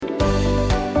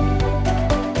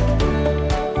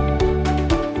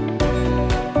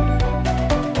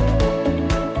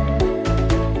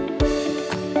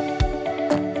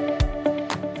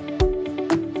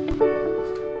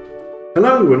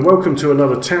Hello and welcome to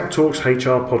another Tap Talks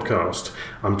HR podcast.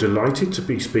 I'm delighted to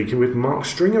be speaking with Mark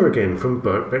Stringer again from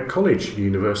Birkbeck College,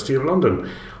 University of London.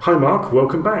 Hi Mark,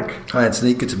 welcome back. Hi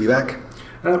Anthony, good to be back.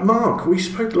 Mark, we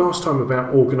spoke last time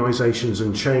about organisations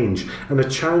and change and the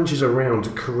challenges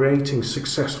around creating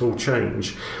successful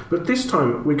change. But this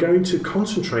time we're going to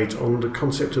concentrate on the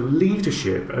concept of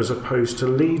leadership as opposed to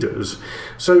leaders.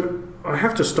 So I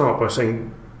have to start by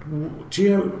saying,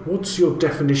 what's your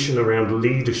definition around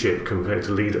leadership compared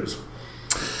to leaders?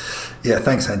 Yeah,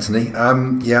 thanks, Anthony.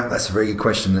 That's a very good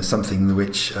question. It's something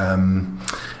which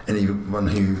anyone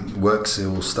who works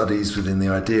or studies within the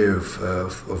idea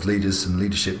of leaders and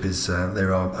leadership is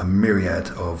there are a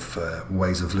myriad of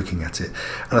ways of looking at it.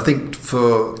 And I think,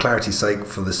 for clarity's sake,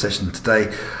 for the session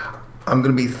today, I'm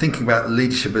going to be thinking about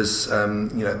leadership as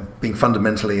being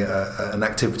fundamentally an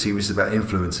activity which is about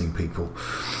influencing people.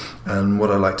 And what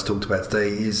I like to talk about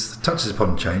today touches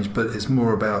upon change, but it's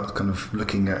more about kind of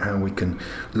looking at how we can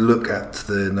look at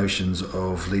the notions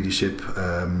of leadership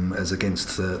as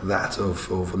against that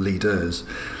of leaders.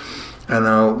 And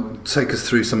I'll take us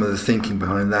through some of the thinking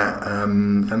behind that,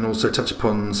 and also touch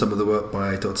upon some of the work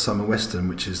by Dr. Simon Weston,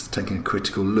 which is taking a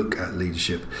critical look at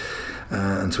leadership,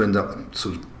 and to end up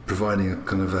sort of providing a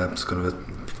kind of a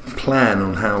plan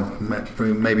on how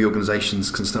maybe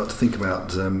organisations can start to think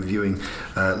about viewing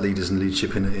leaders and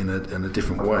leadership in a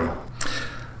different way.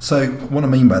 So what I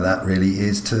mean by that really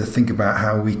is to think about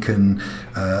how we can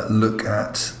look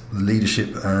at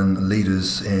leadership and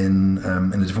leaders in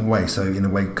a different way. So in a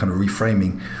way, kind of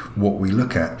reframing what we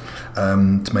look at,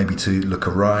 to look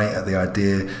awry at the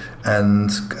idea, and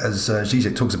as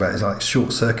Zizek talks about, it's like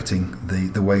short-circuiting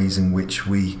the ways in which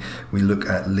we look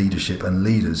at leadership and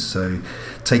leaders. So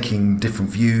taking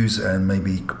different views and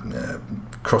maybe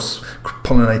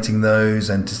cross-pollinating those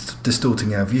and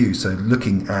distorting our views. So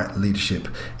looking at leadership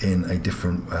in a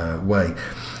different way.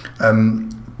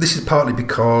 This is partly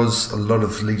because a lot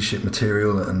of leadership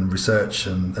material and research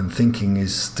and thinking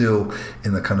is still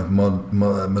in the kind of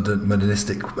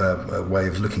modernistic way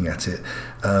of looking at it.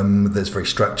 That's very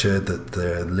structured, that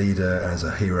the leader as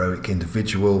a heroic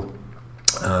individual,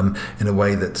 in a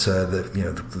way that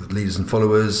the leaders and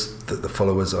followers, that the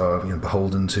followers are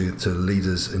beholden to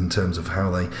leaders in terms of how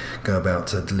they go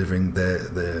about delivering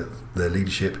their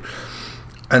leadership.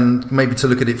 And maybe to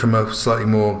look at it from a slightly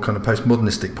more kind of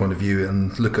postmodernistic point of view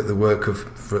and look at the work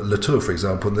of Latour, for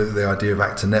example, the idea of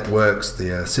actor networks,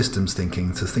 the systems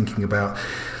thinking, to thinking about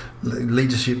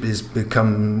leadership is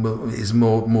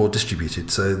more distributed.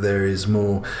 So there is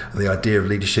more, the idea of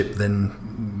leadership then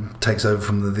takes over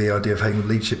from the idea of having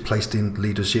leadership placed in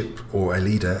leadership or a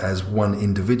leader as one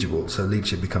individual. So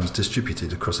leadership becomes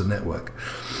distributed across a network.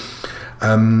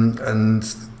 And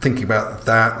thinking about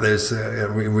that, there's a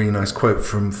really nice quote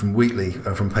from Wheatley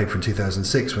from a paper in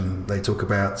 2006 when they talk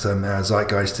about our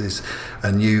zeitgeist is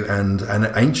a new and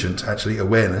an ancient, actually,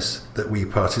 awareness that we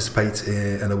participate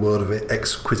in a world of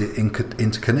exquisite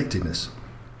interconnectedness,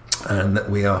 and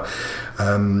that we are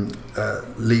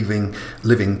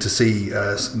living to see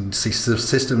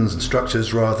systems and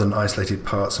structures rather than isolated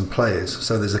parts and players.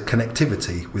 So there's a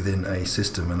connectivity within a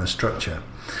system and a structure,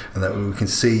 and that we can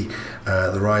see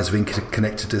the rise of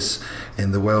interconnectedness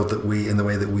in the way that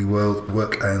we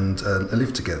work and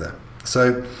live together.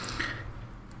 So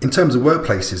in terms of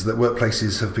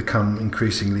workplaces have become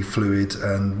increasingly fluid,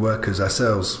 and workers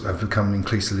ourselves have become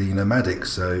increasingly nomadic.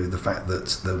 So the fact that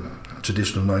the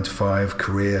traditional 9-to-5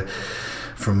 career,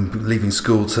 from leaving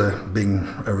school to being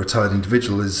a retired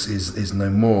individual, is no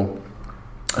more,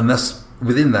 and thus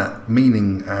within that,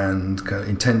 meaning and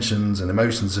intentions and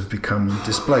emotions have become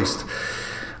displaced,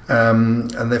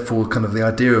 and therefore kind of the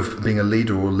idea of being a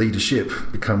leader or leadership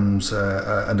becomes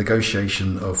a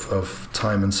negotiation of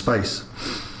time and space.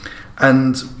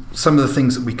 And some of the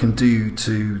things that we can do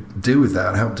to deal with that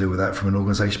and help deal with that from an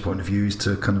organisation point of view is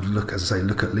to kind of look at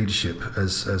leadership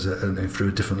as through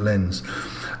a different lens.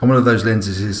 And one of those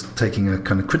lenses is taking a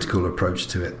kind of critical approach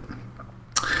to it.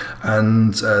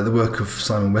 And the work of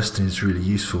Simon Weston is really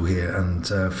useful here. And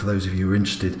for those of you who are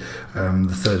interested,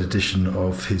 the third edition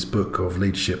of his book of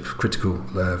leadership, Critical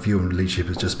View on Leadership,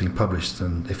 has just been published.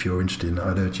 And if you're interested,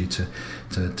 I'd urge you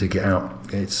to get out.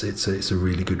 It's a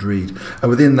really good read. And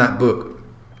within that book,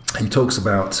 he talks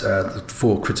about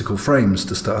 4 critical frames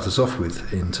to start us off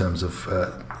with in terms of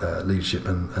leadership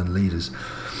and leaders.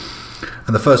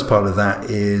 And the first part of that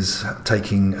is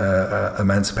taking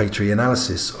emancipatory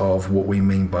analysis of what we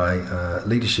mean by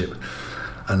leadership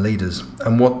and leaders.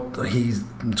 And what he's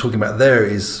talking about there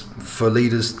is for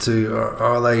leaders to,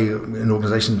 are they in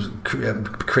organisations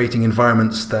creating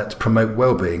environments that promote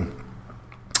well-being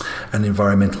and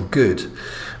environmental good?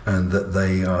 and that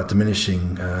they are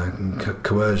diminishing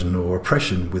coercion or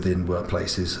oppression within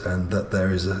workplaces, and that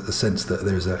there is a sense that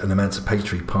there is an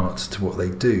emancipatory part to what they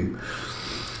do.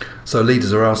 So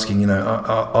leaders are asking,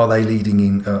 are they leading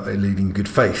in good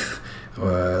faith?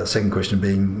 Second question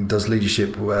being, does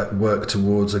leadership work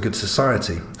towards a good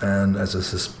society and a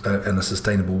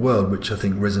sustainable world, which I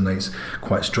think resonates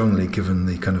quite strongly given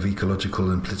the kind of ecological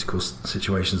and political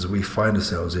situations that we find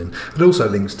ourselves in. It also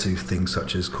links to things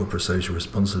such as corporate social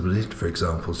responsibility, for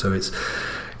example. So it's,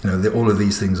 all of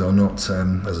these things are not,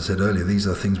 as I said earlier, these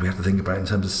are things we have to think about in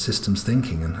terms of systems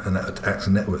thinking and active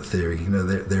network theory.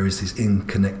 There is this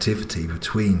interconnectivity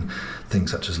between things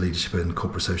such as leadership and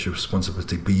corporate social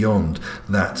responsibility beyond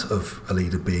that of a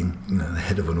leader being, the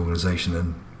head of an organisation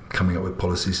and coming up with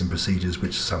policies and procedures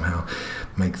which somehow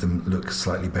make them look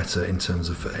slightly better in terms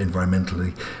of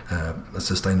environmentally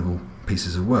sustainable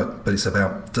pieces of work. But it's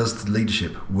about, does the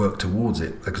leadership work towards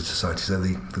it, a good society, so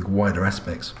the wider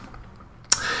aspects.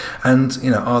 And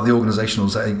are the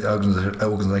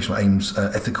organisational aims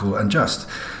ethical and just?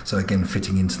 So again,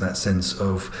 fitting into that sense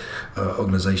of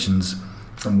organisations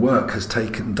and work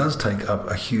does take up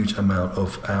a huge amount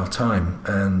of our time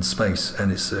and space,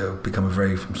 and it's become a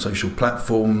very social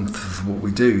platform for what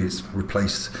we do. It's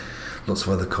replaced lots of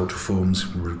other cultural forms,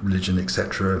 religion,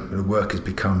 etc. Work has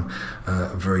become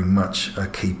very much a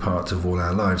key part of all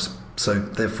our lives. So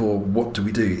therefore, what do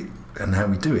we do? And how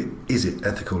we do it, is it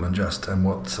ethical and just, and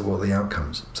what are the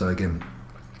outcomes? So again,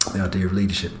 the idea of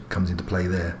leadership comes into play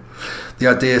there. The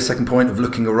idea, second point, of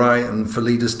looking awry and for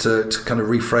leaders to kind of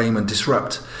reframe and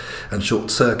disrupt and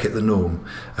short circuit the norm.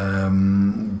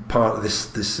 Part of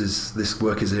this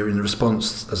work is here in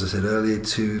response, as I said earlier,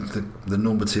 to the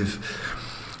normative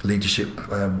leadership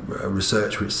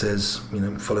research, which says,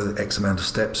 follow the X amount of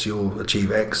steps, you'll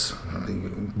achieve X.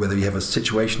 Whether you have a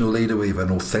situational leader, whether you have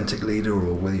an authentic leader,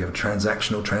 or whether you have a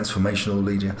transformational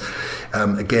leader.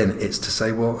 Again, it's to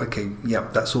say, well, okay, yeah,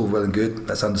 that's all well and good,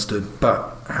 that's understood,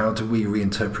 but how do we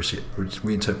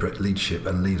reinterpret leadership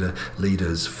and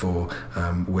leaders for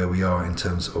where we are in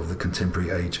terms of the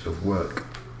contemporary age of work?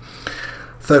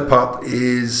 Third part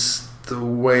is the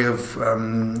way of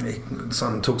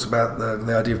Simon talks about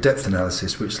the idea of depth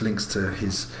analysis, which links to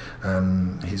his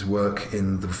work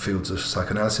in the fields of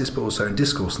psychoanalysis, but also in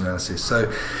discourse analysis. So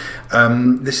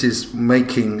this is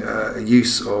making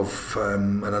use of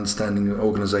an understanding of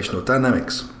organisational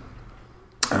dynamics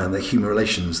and the human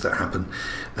relations that happen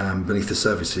beneath the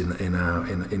surface in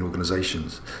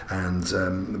organisations,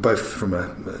 and both from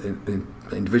an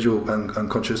individual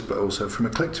unconscious, but also from a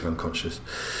collective unconscious.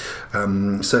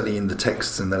 Certainly in the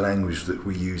texts and the language that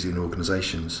we use in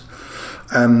organisations.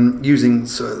 Using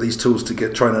these tools to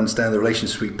try and understand the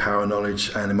relations between power,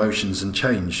 knowledge, and emotions and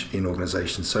change in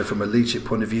organisations. So from a leadership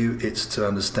point of view, it's to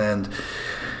understand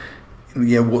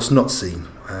what's not seen.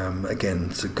 Again,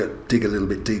 to dig a little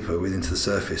bit deeper into the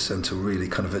surface and to really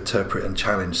kind of interpret and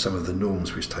challenge some of the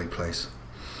norms which take place.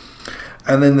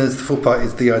 And then the fourth part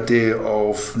is the idea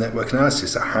of network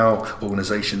analysis, how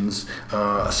organisations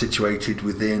are situated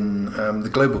within the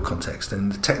global context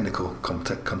and the technical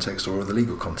context or the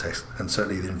legal context, and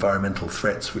certainly the environmental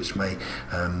threats which may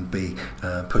be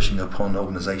pushing upon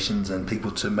organisations and people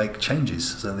to make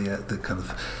changes. So the kind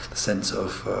of the sense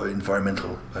of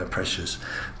environmental pressures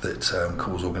that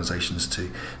cause organisations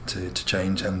to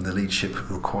change, and the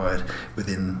leadership required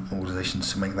within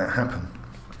organisations to make that happen,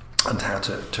 and how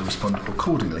to respond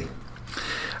accordingly.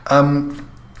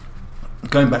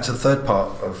 Going back to the third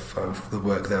part of the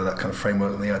work there, that kind of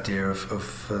framework and the idea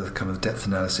of kind of depth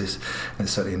analysis, and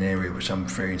it's certainly an area which I'm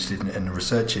very interested in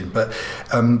researching. But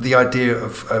the idea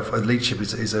of leadership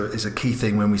is a key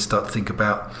thing when we start to think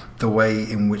about the way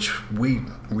in which we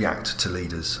react to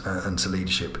leaders and to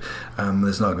leadership.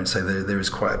 There's an argument to say there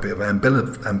is quite a bit of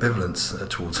ambivalence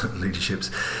towards leaderships,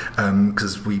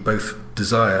 because we both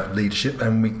desire leadership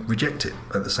and we reject it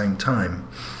at the same time.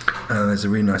 There's a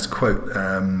really nice quote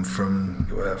from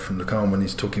Lacan when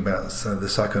he's talking about the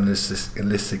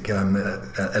psychoanalytic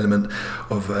element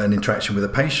of an interaction with a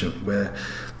patient, where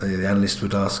the analyst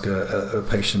would ask a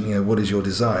patient, what is your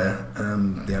desire?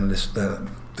 The analyst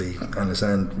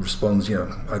responds,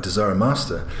 I desire a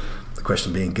master. The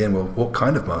question being again, well, what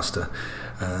kind of master?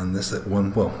 And there's that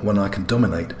one I can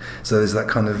dominate. So there's that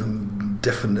kind of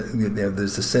definite,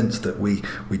 there's the sense that we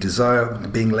desire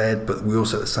being led, but we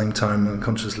also at the same time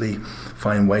unconsciously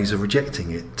find ways of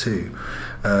rejecting it too.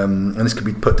 And this could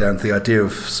be put down to the idea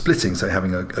of splitting, so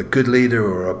having a good leader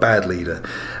or a bad leader.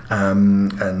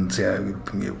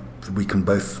 We can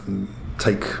both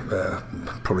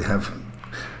probably have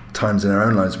times in our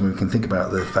own lives when we can think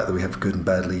about the fact that we have good and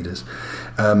bad leaders.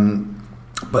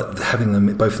 but having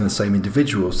them both in the same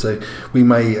individual. So we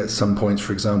may at some points,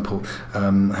 for example,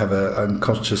 have an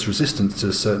unconscious resistance to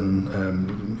a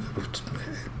certain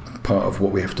part of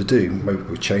what we have to do, maybe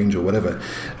we change or whatever,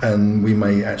 and we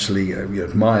may actually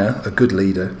admire a good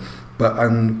leader but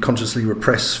unconsciously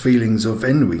repress feelings of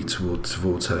envy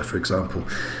towards her, for example,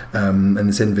 and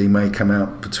this envy may come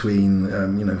out between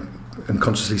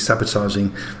unconsciously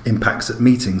sabotaging impacts at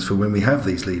meetings for when we have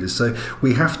these leaders. So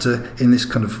we have to, in this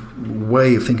kind of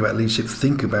way of thinking about leadership,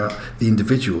 think about the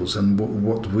individuals and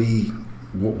what we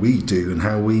do and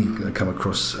how we come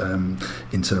across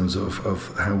in terms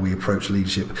of how we approach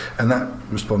leadership, and that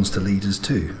responds to leaders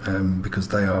too, because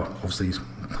they are obviously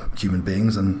human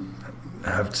beings and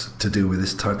have to deal with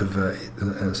this type of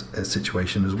a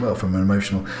situation as well, from an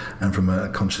emotional and from a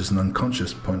conscious and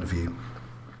unconscious point of view.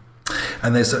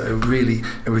 And there's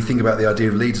if we think about the idea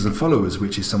of leaders and followers,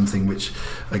 which is something which,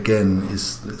 again,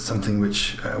 is something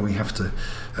which we have to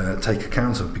take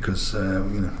account of, because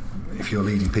if you're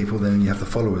leading people, then you have the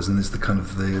followers, and there's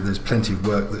plenty of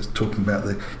work that's talking about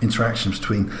the interactions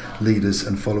between leaders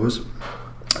and followers.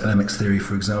 LMX theory,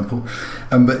 for example,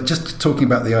 but just talking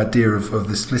about the idea of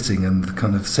the splitting and the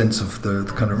kind of sense of the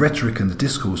kind of rhetoric and the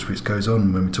discourse which goes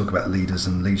on when we talk about leaders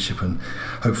and leadership, and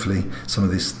hopefully some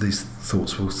of these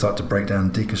thoughts will start to break down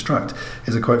and deconstruct,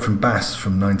 is a quote from Bass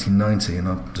from 1990, and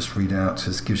I'll just read it out.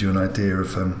 This gives you an idea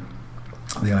of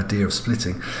the idea of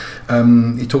splitting.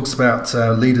 He talks about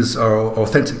leaders are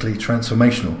authentically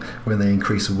transformational when they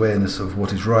increase awareness of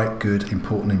what is right, good,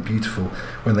 important and beautiful,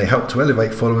 when they help to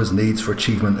elevate followers' needs for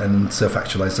achievement and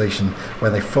self-actualization,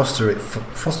 when they foster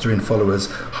in followers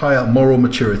higher moral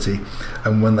maturity,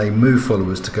 and when they move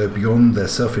followers to go beyond their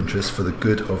self-interest for the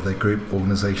good of their group,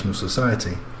 organisation or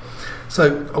society.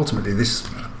 So ultimately this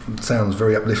sounds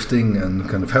very uplifting and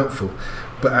kind of helpful,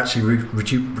 but actually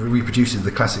reproduces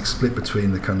the classic split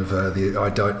between the kind of the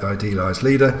idealised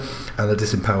leader and the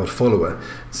disempowered follower.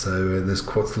 So there's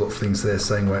quite a lot of things there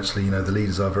saying, well, actually, the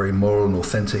leaders are very moral and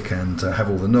authentic and have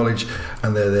all the knowledge,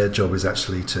 and their job is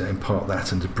actually to impart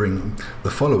that and to bring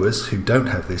the followers who don't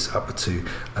have this up to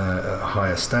a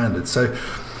higher standard. So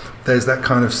there's that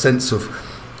kind of sense of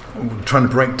trying to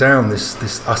break down this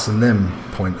us and them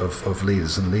point of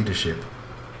leaders and leadership.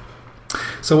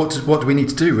 So what do we need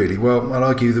to do, really? Well, I'll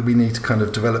argue that we need to kind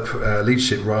of develop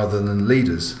leadership rather than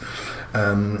leaders.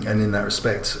 And in that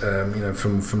respect,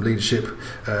 from leadership,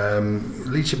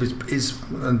 leadership is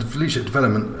and leadership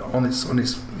development on its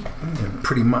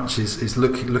pretty much is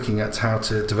looking at how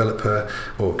to develop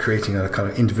or creating a kind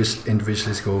of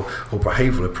individualistic or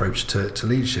behavioural approach to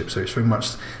leadership. So it's very much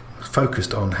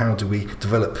focused on how do we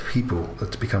develop people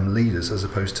to become leaders as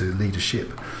opposed to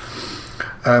leadership.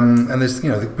 And there's,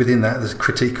 within that, there's a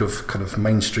critique of kind of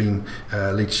mainstream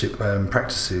leadership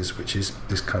practices, which is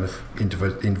this kind of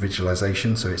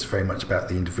individualization. So it's very much about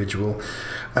the individual.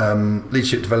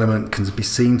 Leadership development can be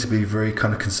seen to be very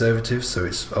kind of conservative. So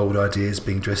it's old ideas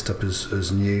being dressed up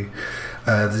as new.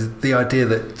 The idea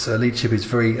that leadership is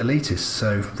very elitist.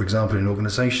 So, for example, in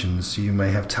organisations, you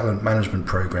may have talent management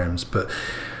programs, but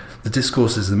the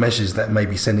discourses, the messages that may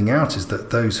be sending out is that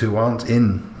those who aren't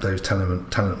in those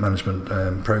talent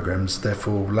management programs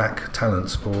therefore lack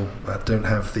talent or don't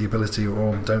have the ability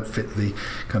or don't fit the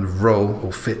kind of role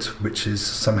or fit which is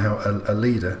somehow a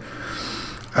leader.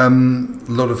 A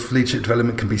lot of leadership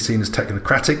development can be seen as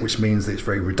technocratic, which means that it's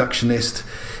very reductionist,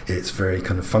 it's very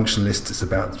kind of functionalist, it's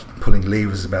about pulling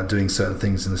levers, it's about doing certain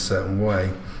things in a certain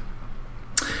way.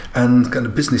 And kind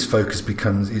of business focus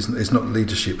is not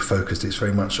leadership focused. It's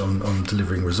very much on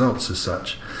delivering results as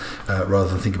such, rather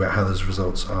than think about how those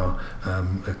results are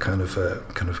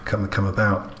come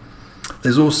about.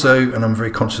 There's also, and I'm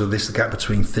very conscious of this, the gap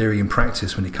between theory and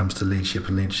practice when it comes to leadership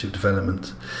and leadership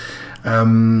development.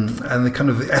 And the kind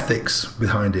of the ethics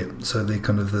behind it, so the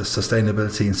kind of the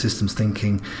sustainability and systems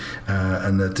thinking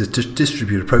and the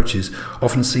distributed approaches,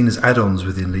 often seen as add-ons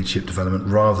within leadership development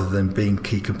rather than being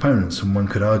key components. And one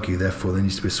could argue, therefore, there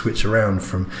needs to be a switch around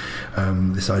from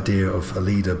this idea of a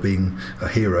leader being a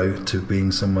hero to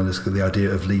being someone that's got the idea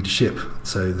of leadership.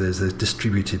 So there's a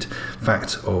distributed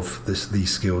fact of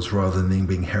these skills rather than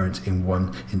being inherent in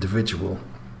one individual.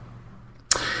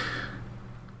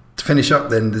 To finish up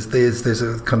then, there's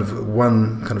a kind of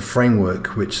one kind of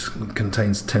framework which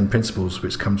contains 10 principles,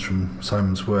 which comes from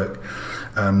Simon's work,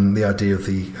 the idea of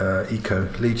the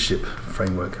eco-leadership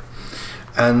framework.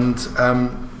 And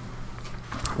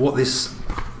what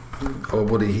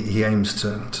he aims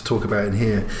to talk about in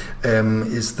here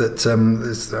is that, and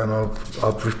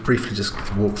I'll briefly just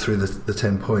walk through the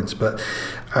 10 points, but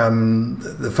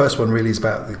the first one really is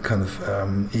about the kind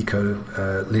of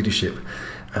eco-leadership.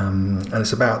 And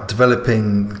it's about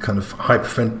developing kind of high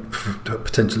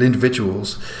potential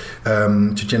individuals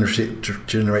to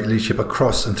generate leadership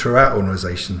across and throughout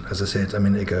organisation, as I said a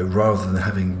minute ago, rather than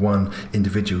having one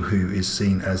individual who is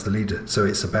seen as the leader. So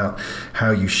it's about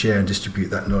how you share and distribute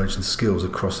that knowledge and skills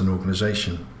across an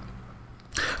organisation.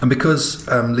 And because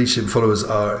leadership followers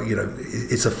are,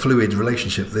 it's a fluid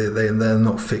relationship. They're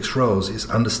not fixed roles. It's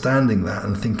understanding that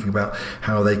and thinking about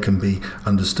how they can be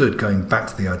understood. Going back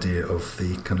to the idea of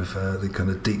the kind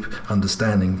of deep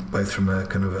understanding, both from a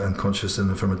kind of unconscious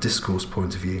and from a discourse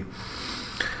point of view.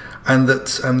 And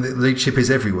that leadership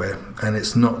is everywhere, and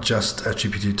it's not just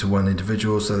attributed to one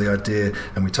individual. So the idea,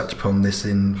 and we touch upon this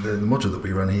in the module that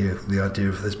we run here, the idea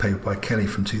of this paper by Kelly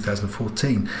from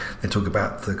 2014, they talk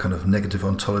about the kind of negative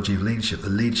ontology of leadership.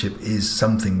 The leadership is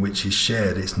something which is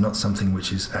shared. It's not something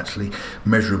which is actually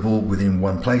measurable within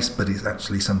one place, but it's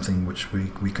actually something which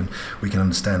we can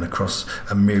understand across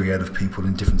a myriad of people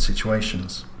in different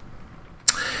situations.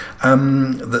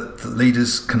 That the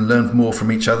leaders can learn more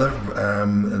from each other,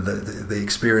 the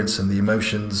experience and the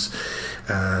emotions,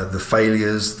 the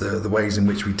failures, the ways in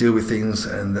which we deal with things,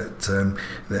 and that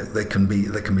they can be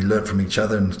learned from each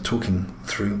other and talking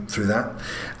through that,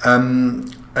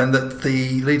 and that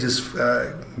the leaders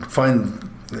find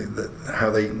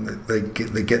how they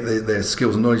get their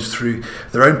skills and knowledge through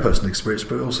their own personal experience,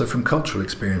 but also from cultural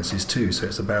experiences too. So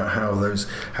it's about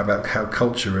how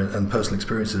culture and personal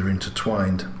experiences are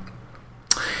intertwined.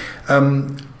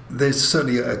 There's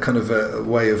certainly a kind of a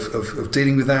way of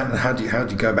dealing with that, and how do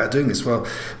you go about doing this? Well,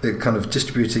 the kind of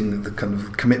distributing the kind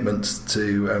of commitments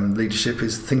to leadership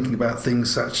is thinking about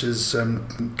things such as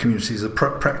communities of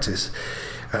practice,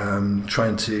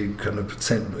 trying to kind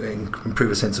of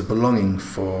improve a sense of belonging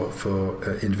for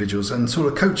individuals, and sort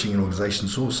of coaching in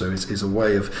organisations also is a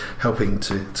way of helping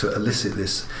to elicit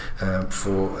this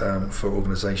for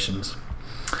organisations.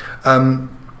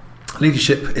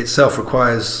 Leadership itself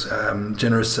requires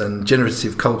generous and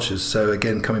generative cultures. So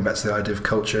again, coming back to the idea of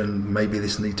culture, and maybe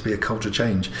this needs to be a culture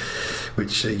change,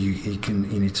 which you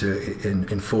need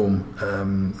to inform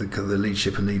the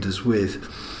leadership and leaders with.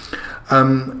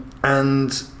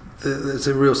 And there's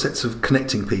a real sense of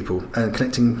connecting people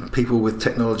with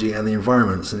technology and the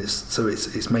environments, and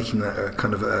it's making that a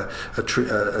kind of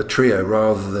a trio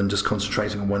rather than just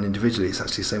concentrating on one individually. It's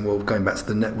actually saying, well, going back to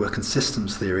the network and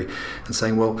systems theory, and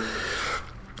saying, well,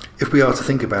 if we are to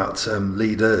think about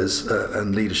leaders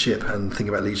and leadership, and think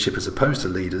about leadership as opposed to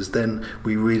leaders, then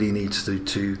we really need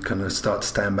to kind of start to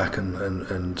stand back and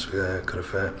kind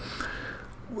of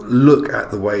look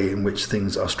at the way in which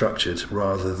things are structured,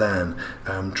 rather than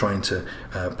trying to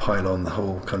pile on the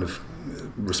whole kind of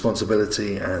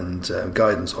responsibility and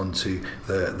guidance onto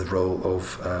the role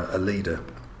of a leader.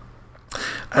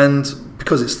 And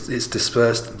because it's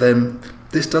dispersed, then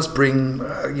this does bring,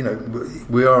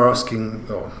 we are asking,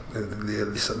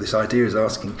 this idea is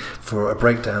asking for a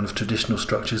breakdown of traditional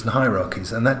structures and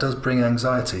hierarchies, and that does bring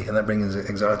anxiety, and that brings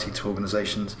anxiety to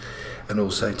organisations and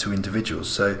also to individuals.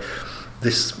 So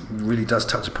this really does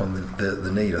touch upon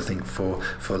the need, I think, for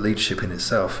leadership in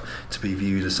itself to be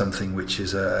viewed as something which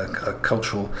is a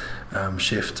cultural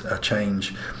shift, a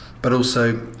change, but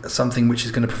also something which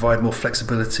is going to provide more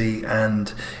flexibility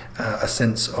and a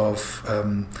sense of,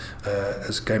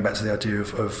 as going back to the idea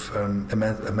of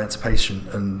emancipation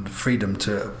and freedom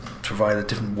to provide a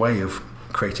different way of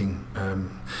creating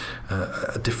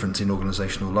a difference in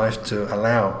organisational life, to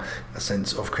allow a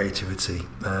sense of creativity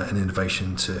and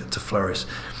innovation to flourish.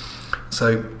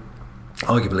 So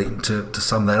arguably, to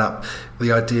sum that up,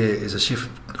 the idea is a shift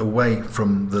away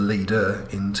from the leader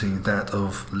into that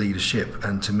of leadership,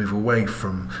 and to move away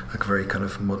from a very kind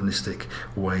of modernistic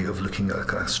way of looking at a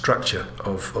kind of structure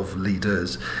of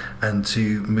leaders, and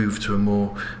to move to a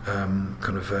more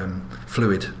kind of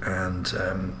fluid and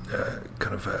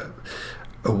kind of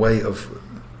a way of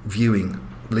viewing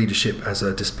leadership as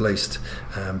a displaced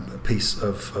piece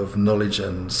of knowledge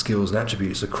and skills and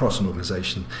attributes across an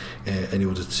organisation in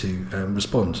order to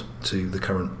respond to the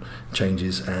current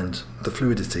changes and the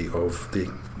fluidity of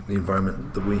the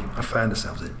environment that we have found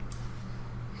ourselves in.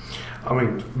 I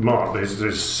mean, Mark,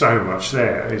 there's so much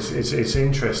there. It's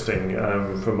interesting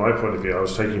from my point of view. I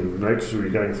was taking notes as we were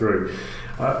going through.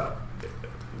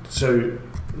 So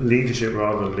leadership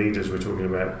rather than leaders, we're talking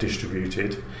about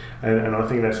distributed, and I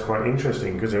think that's quite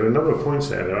interesting, because there are a number of points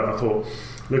there that I thought,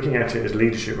 looking at it as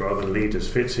leadership rather than leaders,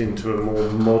 fits into a more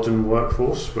modern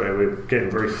workforce where we're getting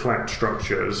very flat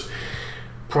structures,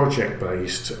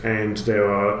 project-based, and there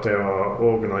are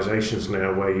organisations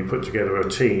now where you put together a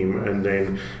team, and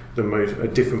then a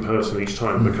different person each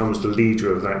time becomes the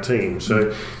leader of that team.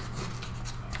 So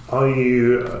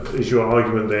is your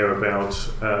argument there about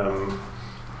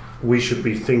we should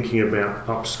be thinking about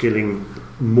upskilling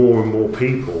more and more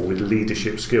people with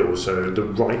leadership skills, so the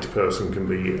right person can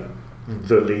be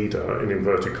the leader, in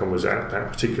inverted commas, at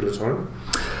that particular time?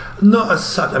 Not as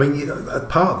such. I mean,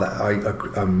 part of that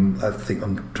I think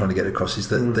I'm trying to get across is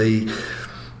that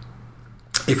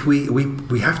if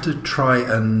we have to try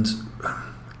and,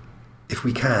 if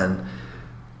we can,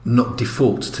 not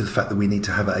default to the fact that we need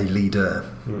to have a leader,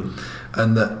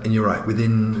 and you're right,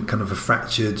 within kind of a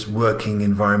fractured working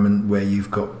environment where you've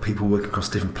got people working across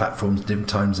different platforms, different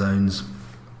time zones,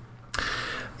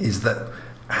 is that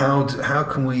how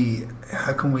can we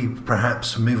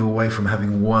perhaps move away from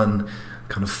having one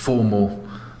kind of formal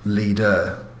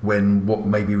leader when what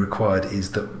may be required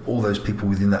is that all those people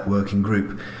within that working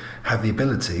group have the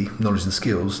ability, knowledge and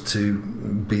skills to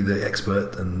be the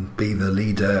expert and be the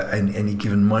leader in any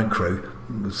given micro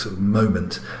sort of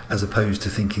moment, as opposed to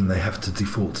thinking they have to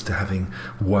default to having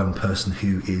one person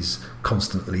who is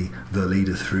constantly the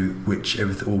leader through which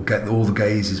everything, all the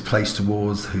gaze is placed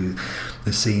towards, who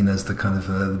is seen as the kind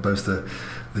of both the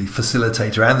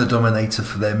facilitator and the dominator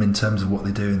for them in terms of what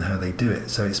they do and how they do it.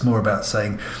 So it's more about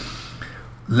saying,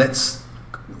 let's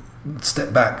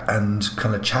step back and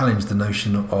kind of challenge the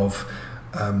notion of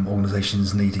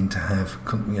organisations needing to have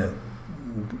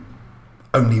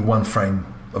only one frame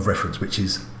of reference, which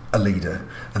is a leader,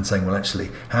 and saying, well, actually,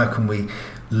 how can we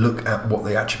look at what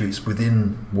the attributes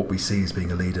within what we see as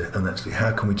being a leader, and actually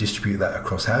how can we distribute that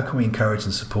across, how can we encourage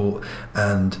and support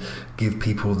and give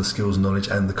people the skills, knowledge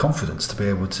and the confidence to be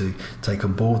able to take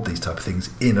on board these type of things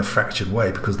in a fractured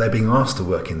way, because they're being asked to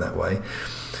work in that way.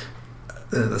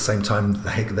 At the same time,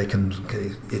 they can.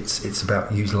 It's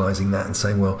about utilising that and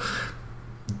saying, well,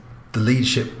 the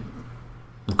leadership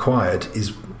required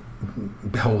is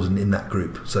beholden in that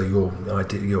group. So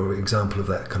your example of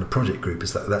that kind of project group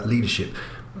is that leadership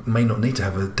may not need to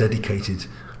have a dedicated,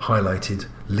 highlighted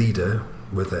leader,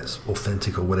 whether that's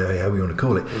authentic or whatever, how we want to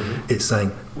call it. It's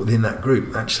saying within that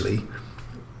group, actually,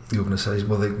 the organisation,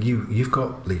 well, you've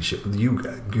got leadership. You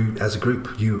as a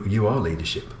group, you are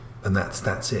leadership, and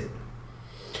that's it.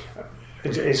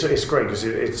 It's great because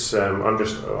it's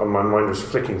my mind was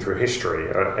flicking through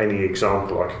history. Any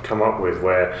example I could come up with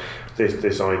where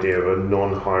this idea of a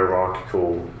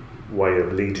non-hierarchical way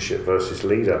of leadership versus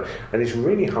leader, and it's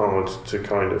really hard to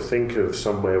kind of think of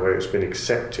somewhere where it's been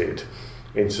accepted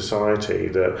in society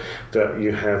that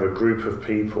you have a group of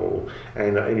people,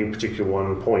 and at any particular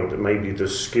one point, maybe the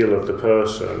skill of the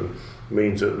person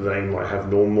means that they might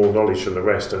have more knowledge than the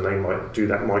rest, and they might do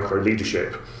that micro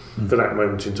leadership for that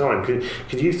moment in time.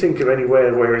 Can you think of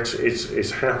anywhere where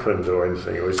it's happened or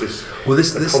anything, or is this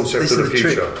the concept of the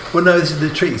future? Well, no, this is the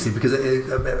trick, you see, because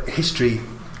history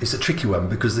is a tricky one,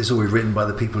 because it's always written by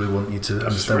the people who want you to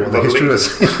understand what the history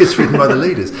was. It's written by the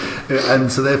leaders,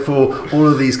 and so therefore all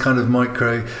of these kind of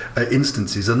micro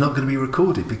instances are not going to be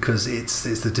recorded, because it's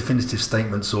the definitive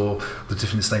statements, or the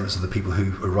definitive statements of the people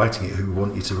who are writing it, who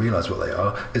want you to realise what they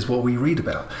are, is what we read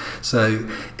about. So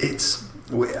it's,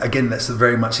 again, that's a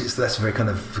very kind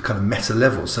of meta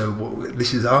level. So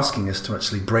this is asking us to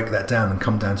actually break that down and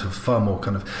come down to a far more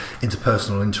kind of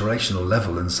interpersonal, interrelational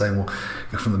level, and saying, well,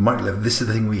 from the micro level, this is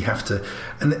the thing we have to.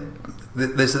 And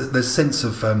there's a sense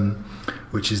of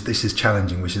this is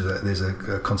challenging, which is there's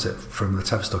a concept from the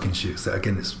Tavistock Institute that,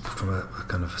 again, it's from a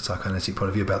kind of psychoanalytic point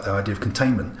of view, about the idea of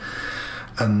containment.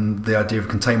 And the idea of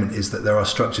containment is that there are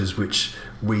structures which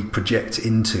we project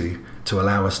into to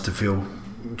allow us to feel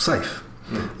safe.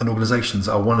 And organisations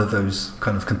are one of those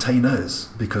kind of containers,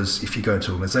 because if you go into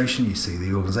an organisation, you see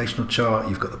the organisational chart,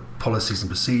 you've got the policies and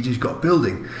procedures, you've got a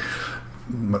building.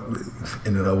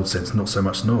 In an old sense, not so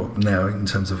much now in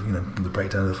terms of the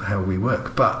breakdown of how we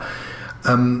work, but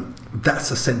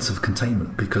that's a sense of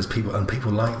containment, because people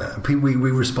like that, and we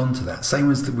respond to that same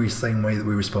way that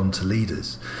we respond to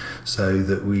leaders, so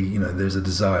that there's a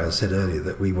desire, as I said earlier,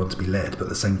 that we want to be led, but at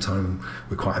the same time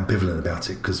we're quite ambivalent about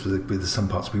it, because with some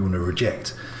parts we want to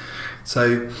reject.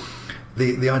 So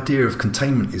the idea of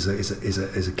containment is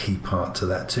a key part to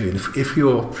that too. And if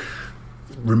you're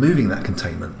removing that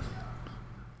containment,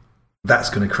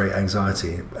 that's going to create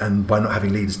anxiety, and by not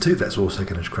having leaders too, that's also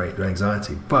going to create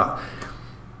anxiety. But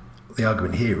the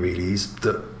argument here really is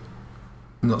that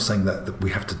I'm not saying that we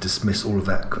have to dismiss all of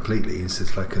that completely.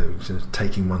 It's like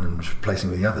taking one and replacing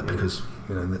with the other, because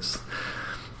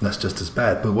that's just as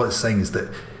bad. But what it's saying is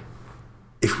that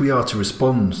if we are to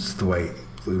respond to the way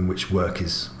in which work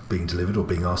is being delivered, or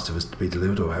being asked of us to be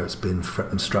delivered, or how it's been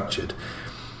structured,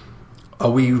 Are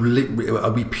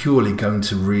we purely going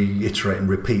to reiterate and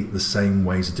repeat the same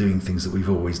ways of doing things that we've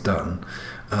always done?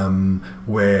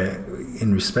 Where,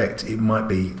 in respect, it might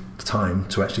be time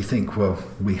to actually think, well,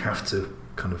 we have to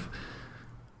kind of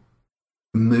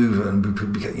move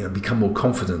and become more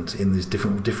confident in these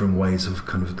different ways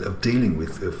of dealing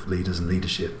with leaders and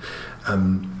leadership.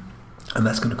 And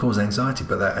that's going to cause anxiety,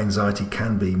 but that anxiety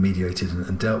can be mediated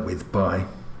and dealt with by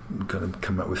kind of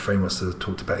come up with frameworks that have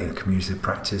talked about community of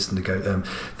practice and to go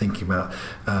thinking about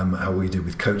how we do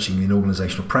with coaching in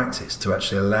organisational practice to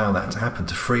actually allow that to happen,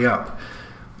 to free up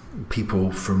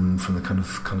people from the kind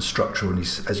of structural and,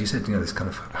 as you said, this kind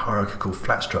of hierarchical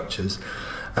flat structures.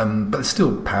 But there's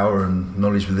still power and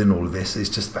knowledge within all of this. It's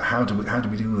just about how do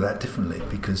we deal with that differently?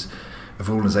 Because if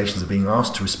organisations are being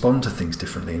asked to respond to things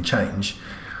differently and change,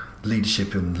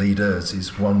 leadership and leaders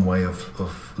is one way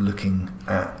of looking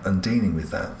at and dealing with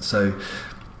that. So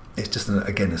it's just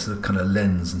again it's a kind of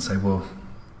lens and say, well,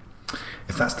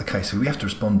 if that's the case, if we have to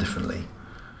respond differently,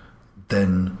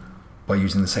 then by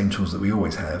using the same tools that we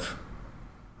always have,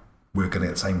 we're going to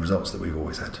get the same results that we've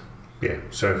always had. Yeah.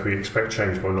 So if we expect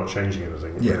change by not changing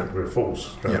anything, we're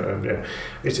fools. Yeah.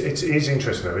 It is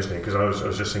interesting though, isn't it? Because I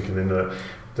was just thinking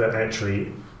that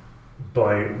actually,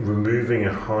 by removing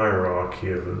a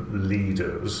hierarchy of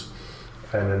leaders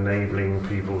and enabling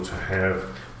people to have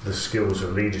the skills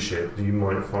of leadership, you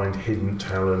might find hidden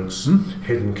talents,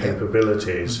 hidden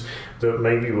capabilities that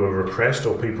maybe were repressed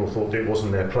or people thought it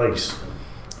wasn't their place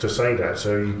to say that.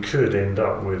 So you could end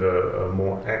up with a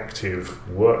more active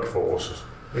workforce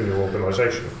in your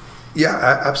organisation.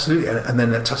 Yeah, absolutely, and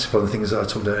then that touches upon the things that I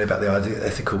talked earlier about the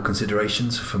ethical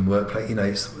considerations from workplace.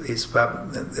 It's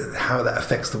about how that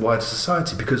affects the wider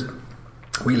society, because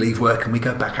we leave work and we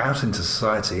go back out into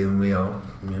society, and we are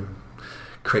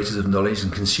creators of knowledge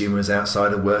and consumers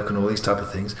outside of work and all these type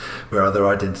of things. We're other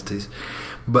identities.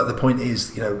 But the point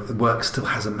is, work still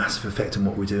has a massive effect on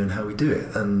what we do and how we do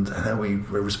it, and how we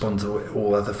respond to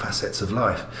all other facets of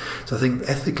life. So I think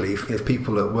ethically, if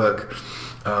people at work,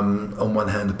 on one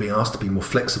hand, are being asked to be more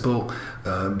flexible,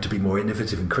 to be more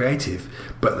innovative and creative,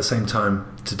 but at the same time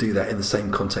to do that in the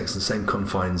same context and same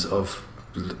confines of,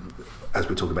 as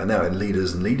we're talking about now, in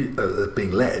leaders and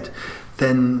being led,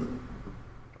 then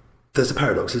there's a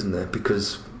paradox, isn't there?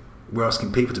 Because we're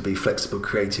asking people to be flexible,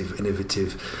 creative,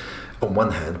 innovative on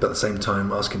one hand, but at the same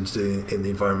time asking to do it in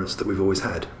the environments that we've always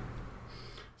had.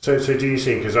 So do you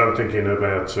think, because I'm thinking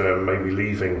about maybe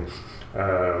leaving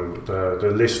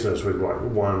the listeners with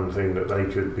one thing that they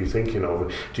could be thinking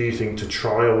of, do you think to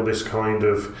trial this kind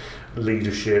of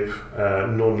leadership,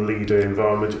 non-leader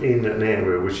environment in an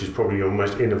area which is probably your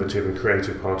most innovative and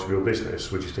creative part of your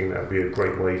business, would you think that would be a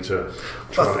great way to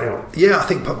try it out? Yeah, I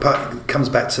think part it comes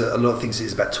back to a lot of things.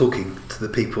 It's about talking to the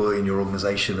people in your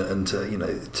organisation and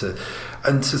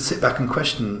to sit back and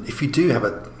question, if you do have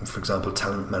for example,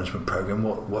 talent management program,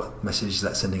 what message is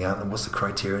that sending out, and what's the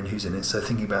criteria and who's in it? So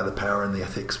thinking about the power and the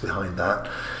ethics behind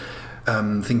that.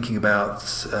 Thinking about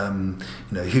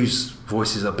whose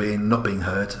voices are not being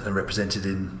heard and represented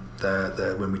in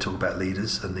when we talk about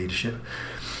leaders and leadership.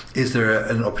 Is there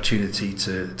an opportunity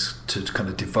to kind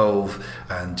of devolve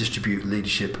and distribute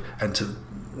leadership and to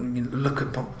look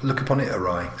upon it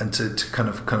awry, and to kind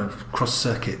of cross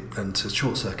circuit and to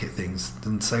short circuit things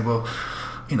and say, well,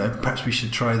 perhaps we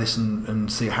should try this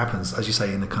and see what happens, as you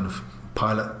say, in a kind of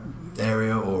pilot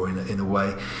area or in a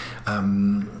way,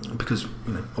 because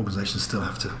organisations still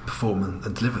have to perform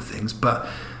and deliver things. But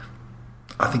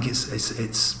I think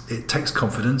it takes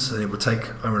confidence, and it will take,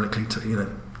 ironically,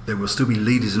 there will still be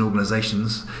leaders in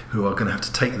organisations who are going to have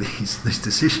to take these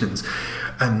decisions,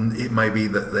 and it may be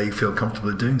that they feel comfortable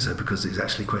in doing so because it's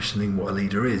actually questioning what a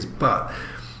leader is. But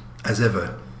as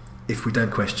ever, if we don't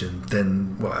question,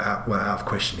 then out of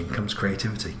questioning comes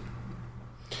creativity.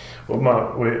 Well,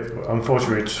 Mark,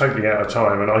 unfortunately we're totally out of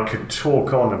time, and I could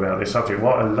talk on about this subject.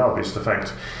 What I love is the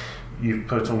fact you've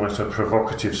put almost a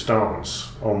provocative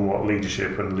stance on what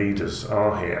leadership and leaders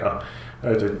are here,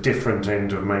 at a different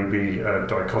end of maybe a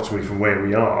dichotomy from where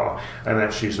we are, and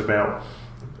actually it's about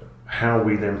how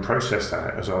we then process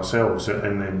that as ourselves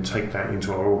and then take that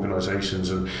into our organisations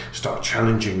and start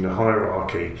challenging the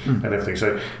hierarchy and everything.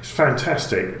 So it's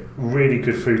fantastic, really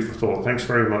good food for thought. Thanks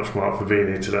very much, Mark, for being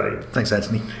here today. Thanks,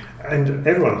 Anthony. And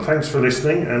everyone, thanks for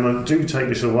listening, and do take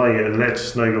this away and let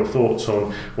us know your thoughts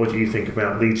on what you think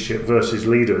about leadership versus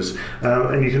leaders.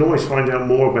 And you can always find out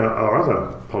more about our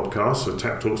other podcasts at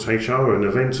Tap Talks HR and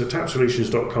events at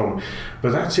tapsolutions.com.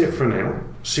 But that's it for now.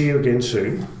 See you again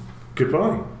soon.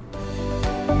 Goodbye.